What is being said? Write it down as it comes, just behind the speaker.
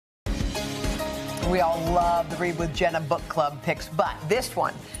We all love the Read with Jenna book club picks, but this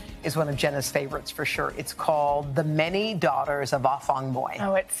one is one of Jenna's favorites for sure. It's called The Many Daughters of Afong Moy.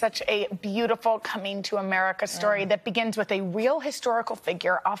 Oh, it's such a beautiful coming to America story that begins with a real historical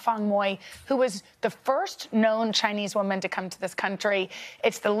figure, Afong Moy, who was the first known Chinese woman to come to this country.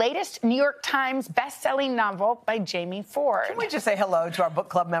 It's the latest New York Times best-selling novel by Jame Ford. Can we just say hello to our book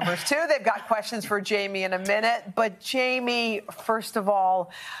club members, too? They've got questions for Jame in a minute. But Jame, first of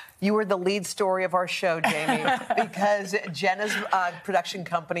all, you were the lead story of our show, Jame, because Jenna's production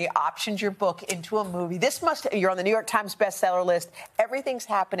company optioned your book into a movie. You're on the New York Times bestseller list. Everything's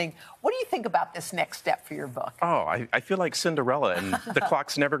happening. What do you think about this next step for your book? Oh, I feel like Cinderella, and the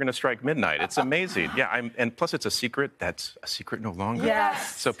clock's never going to strike midnight. It's amazing. Yeah, and plus it's a secret that's a secret no longer.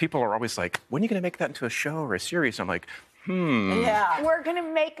 Yes. So people are always like, when are you going to make that into a show or a series? I'm like, Yeah. We're going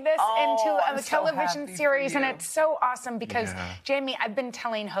to make this into a television series, and it's so awesome because, Jame, I've been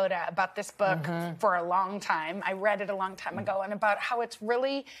telling Hoda about this book for a long time. I read it a long time ago, and about how it's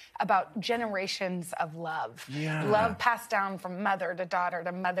really about generations of love. Yeah. Love passed down from mother to daughter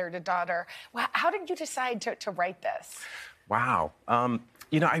to mother to daughter. How did you decide to write this? Wow.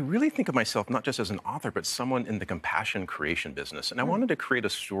 I really think of myself not just as an author, but someone in the compassion creation business. And I wanted to create a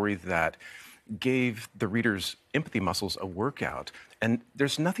story that gave the reader's empathy muscles a workout. And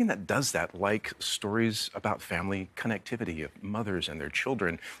there's nothing that does that like stories about family connectivity of mothers and their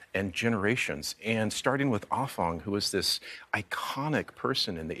children and generations. And starting with Afong, who was this iconic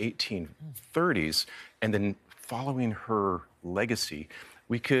person in the 1830s, and then following her legacy,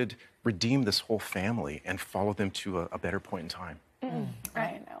 we could redeem this whole family and follow them to a better point in time.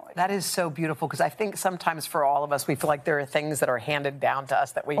 I know. That is so beautiful, because I think sometimes for all of us, we feel like there are things that are handed down to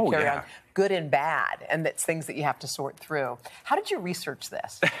us that we carry on, good and bad, and that's things that you have to sort through. How did you research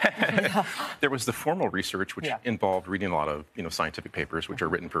this? There was the formal research, which involved reading a lot of scientific papers, which are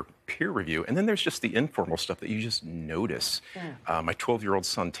written for peer review. And then there's just the informal stuff that you just notice. My 12-year-old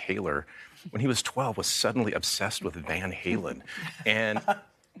son, Taylor, when he was 12, was suddenly obsessed with Van Halen. And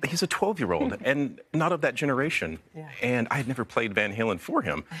he's a 12-year-old and not of that generation. And I had never played Van Halen for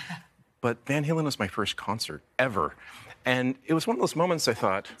him. But Van Halen was my first concert ever. And it was one of those moments I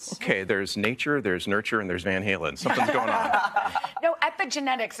thought, okay, there's nature, there's nurture, and there's Van Halen. Something's going on. No,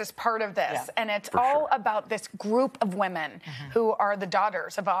 epigenetics is part of this, and it's all about this group of women who are the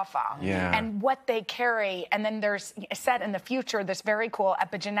daughters of Afong and what they carry. And then there's set in the future this very cool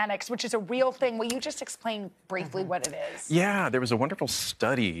epigenetics, which is a real thing. Will you just explain briefly what it is? Yeah, there was a wonderful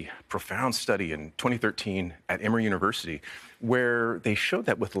study, profound study in 2013 at Emory University, where they showed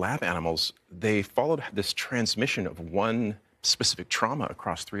that with lab animals, they followed this transmission of one specific trauma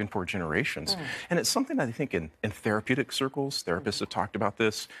across 3 and 4 generations. And it's something that I think in therapeutic circles, therapists have talked about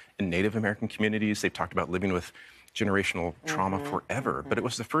this. In Native American communities, they've talked about living with generational trauma forever. But it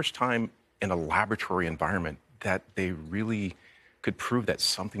was the first time in a laboratory environment that they really could prove that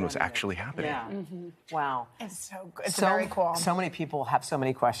something was actually happening. Wow. It's so good. It's very cool. So many people have so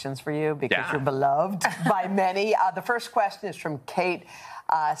many questions for you because you're beloved by many. The first question is from Kate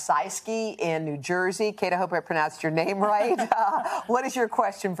Seiski in New Jersey. Kate, I hope I pronounced your name right. What is your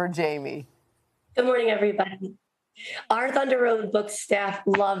question for Jame? Good morning, everybody. Our Thunder Road book staff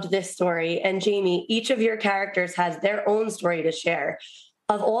loved this story. And Jame, each of your characters has their own story to share.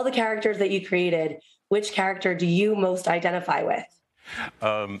 Of all the characters that you created, which character do you most identify with?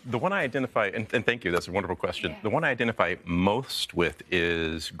 The one I identify, and thank you, that's a wonderful question. The one I identify most with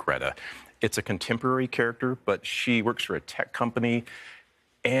is Greta. It's a contemporary character, but she works for a tech company.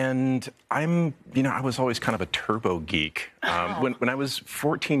 And I was always kind of a turbo geek. When I was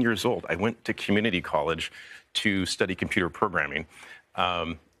 14 years old, I went to community college to study computer programming.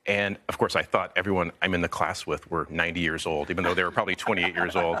 And of course, I thought everyone I'm in the class with were 90 years old, even though they were probably 28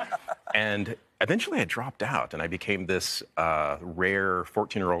 years old. And eventually I dropped out and I became this rare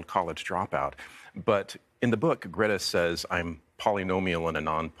 14-year-old college dropout. But in the book, Greta says I'm polynomial in a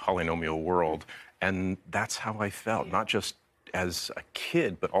non-polynomial world. And that's how I felt, not just as a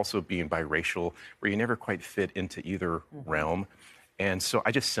kid, but also being biracial, where you never quite fit into either realm. And so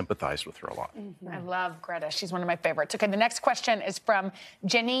I just sympathized with her a lot. I love Greta. She's one of my favorites. Okay, the next question is from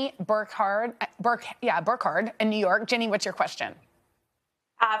Jenny Burkhard in New York. Jenny, what's your question?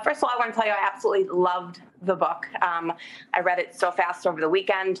 First of all, I want to tell you I absolutely loved the book. I read it so fast over the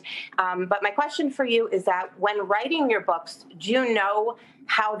weekend. But my question for you is that when writing your books, do you know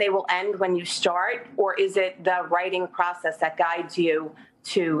how they will end when you start, or is it the writing process that guides you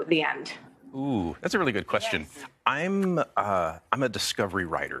to the end? Ooh, that's a really good question. Yes. I'm a discovery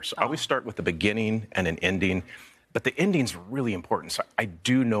writer, so I always start with the beginning and an ending, but the ending's really important. So I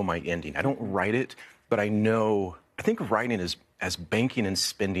do know my ending. I don't write it, but I think writing is as banking and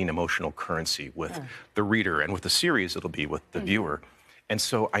spending emotional currency with the reader, and with the series, it'll be with the viewer. And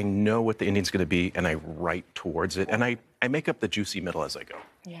so I know what the ending's going to be, and I write towards it, and I make up the juicy middle as I go.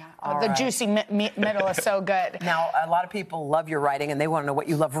 Yeah, the juicy middle is so good. Now, a lot of people love your writing, and they want to know what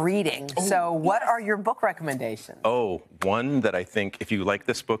you love reading. So what are your book recommendations? Oh, one that I think, if you like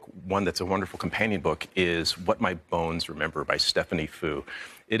this book, one that's a wonderful companion book is What My Bones Remember by Stephanie Fu.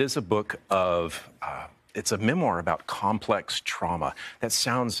 It is a book of... it's a memoir about complex trauma. That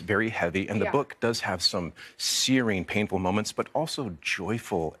sounds very heavy, and the book does have some searing, painful moments, but also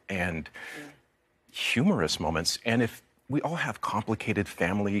joyful and humorous moments. And if we all have complicated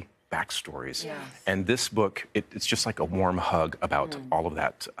family backstories, and this book, it's just like a warm hug about all of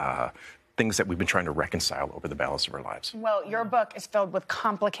that, things that we've been trying to reconcile over the balance of our lives. Well, your book is filled with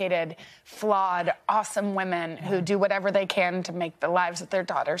complicated, flawed, awesome women who do whatever they can to make the lives of their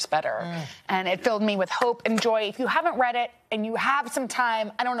daughters better. And it filled me with hope and joy. If you haven't read it and you have some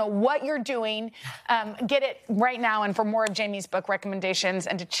time, I don't know what you're doing, get it right now. And for more of Jame's book recommendations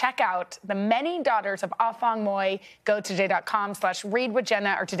and to check out The Many Daughters of Afong Moy, go to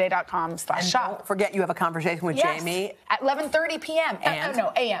today.com/readwithjenna or today.com/shop. Don't forget you have a conversation with Jame at 11:30 p.m.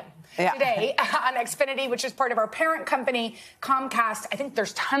 a.m. Today on Xfinity, which is part of our parent company, Comcast. I think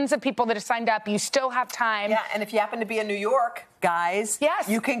there's tons of people that have signed up. You still have time. Yeah, and if you happen to be in New York, guys,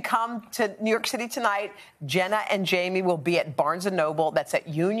 you can come to New York City tonight. Jenna and Jame will be at Barnes & Noble. That's at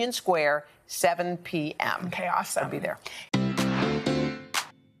Union Square, 7 p.m. Okay, awesome. I'll be there.